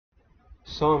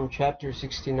Psalm chapter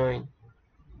 69.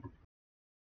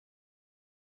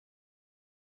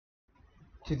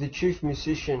 To the chief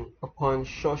musician upon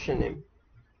Shoshanim,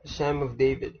 a psalm of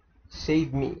David.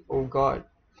 Save me, O God,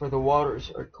 for the waters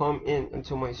are come in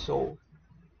unto my soul.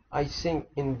 I sink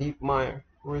in deep mire,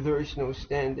 where there is no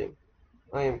standing.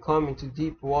 I am come into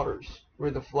deep waters,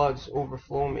 where the floods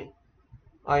overflow me.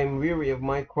 I am weary of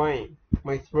my crying,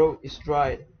 my throat is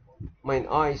dried, mine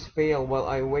eyes fail while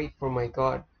I wait for my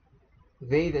God.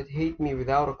 They that hate me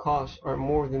without a cause are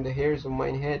more than the hairs of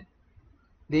mine head.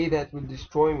 They that would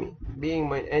destroy me, being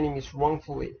mine enemies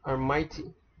wrongfully, are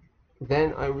mighty.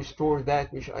 Then I restore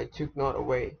that which I took not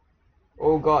away.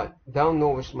 O God, thou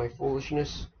knowest my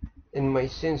foolishness, and my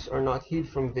sins are not hid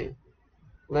from thee.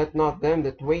 Let not them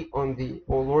that wait on thee,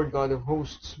 O Lord God of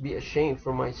hosts, be ashamed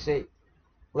for my sake.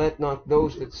 Let not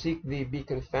those that seek thee be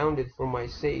confounded for my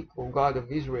sake, O God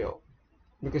of Israel.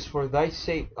 Because for thy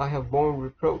sake I have borne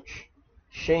reproach.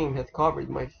 Shame hath covered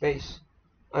my face.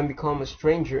 I am become a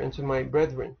stranger unto my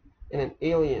brethren, and an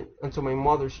alien unto my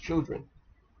mother's children.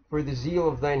 For the zeal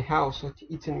of thine house hath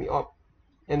eaten me up,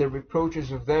 and the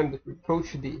reproaches of them that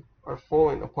reproach thee are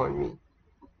fallen upon me.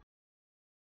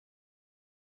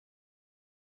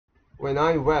 When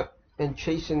I wept, and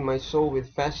chastened my soul with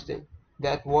fasting,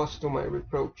 that was to my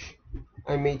reproach.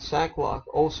 I made sackcloth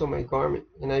also my garment,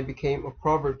 and I became a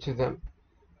proverb to them.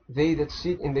 They that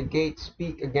sit in the gate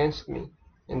speak against me,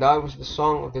 and I was the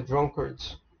song of the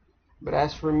drunkards. But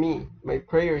as for me, my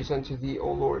prayer is unto thee,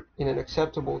 O Lord, in an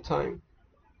acceptable time.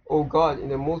 O God, in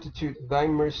the multitude of thy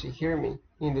mercy hear me,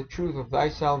 in the truth of thy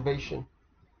salvation.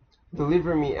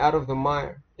 Deliver me out of the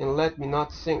mire, and let me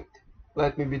not sink.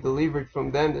 Let me be delivered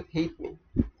from them that hate me,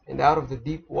 and out of the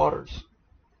deep waters.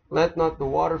 Let not the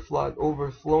water flood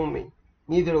overflow me,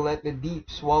 neither let the deep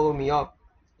swallow me up,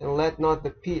 and let not the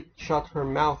pit shut her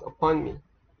mouth upon me.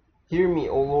 Hear me,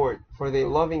 O Lord, for thy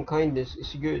loving kindness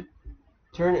is good.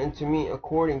 Turn unto me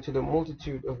according to the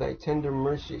multitude of thy tender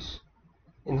mercies.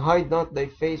 And hide not thy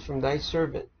face from thy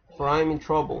servant, for I am in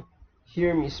trouble.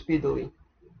 Hear me speedily.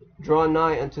 Draw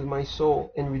nigh unto my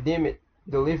soul, and redeem it.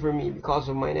 Deliver me because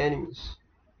of mine enemies.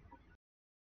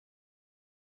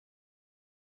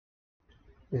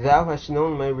 Thou hast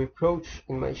known my reproach,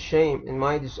 and my shame, and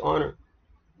my dishonor.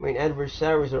 Mine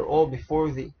adversaries are all before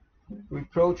thee.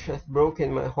 Reproach hath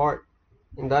broken my heart,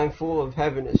 and I am full of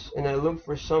heaviness, and I looked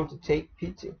for some to take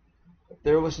pity. But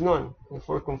there was none, and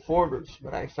for comforters,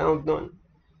 but I found none.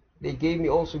 They gave me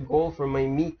also gall for my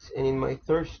meat, and in my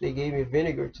thirst they gave me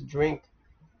vinegar to drink.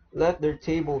 Let their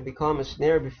table become a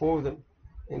snare before them,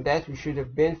 and that which should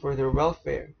have been for their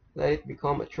welfare, let it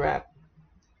become a trap.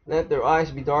 Let their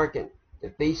eyes be darkened,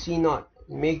 that they see not,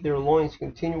 and make their loins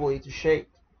continually to shake.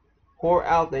 Pour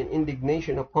out thine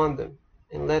indignation upon them,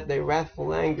 and let thy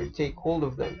wrathful anger take hold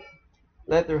of them.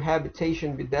 Let their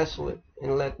habitation be desolate,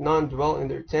 and let none dwell in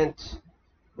their tents.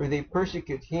 For they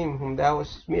persecute him whom thou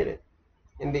hast smitten,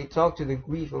 and they talk to the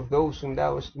grief of those whom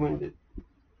thou hast wounded.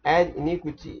 Add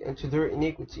iniquity unto their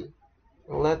iniquity,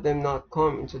 and let them not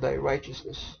come into thy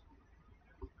righteousness.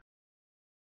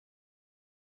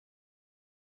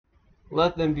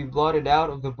 Let them be blotted out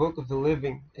of the book of the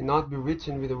living, and not be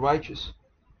written with the righteous.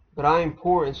 But I am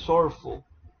poor and sorrowful.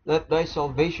 Let thy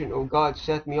salvation, O God,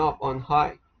 set me up on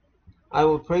high. I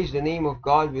will praise the name of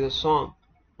God with a song,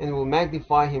 and will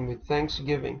magnify him with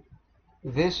thanksgiving.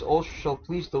 This also shall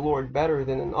please the Lord better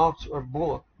than an ox or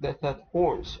bullock that hath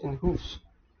horns and hoofs.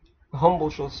 The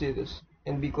humble shall see this,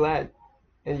 and be glad,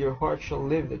 and your heart shall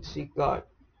live that seek God.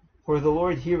 For the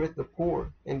Lord heareth the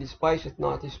poor, and despiseth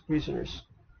not his prisoners.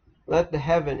 Let the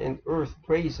heaven and earth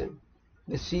praise him,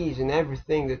 the seas and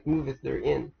everything that moveth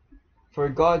therein. For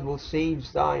God will save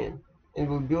Zion, and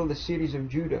will build the cities of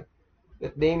Judah,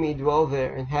 that they may dwell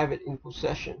there and have it in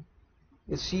possession.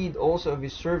 The seed also of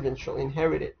his servants shall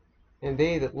inherit it, and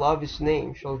they that love his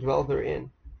name shall dwell therein.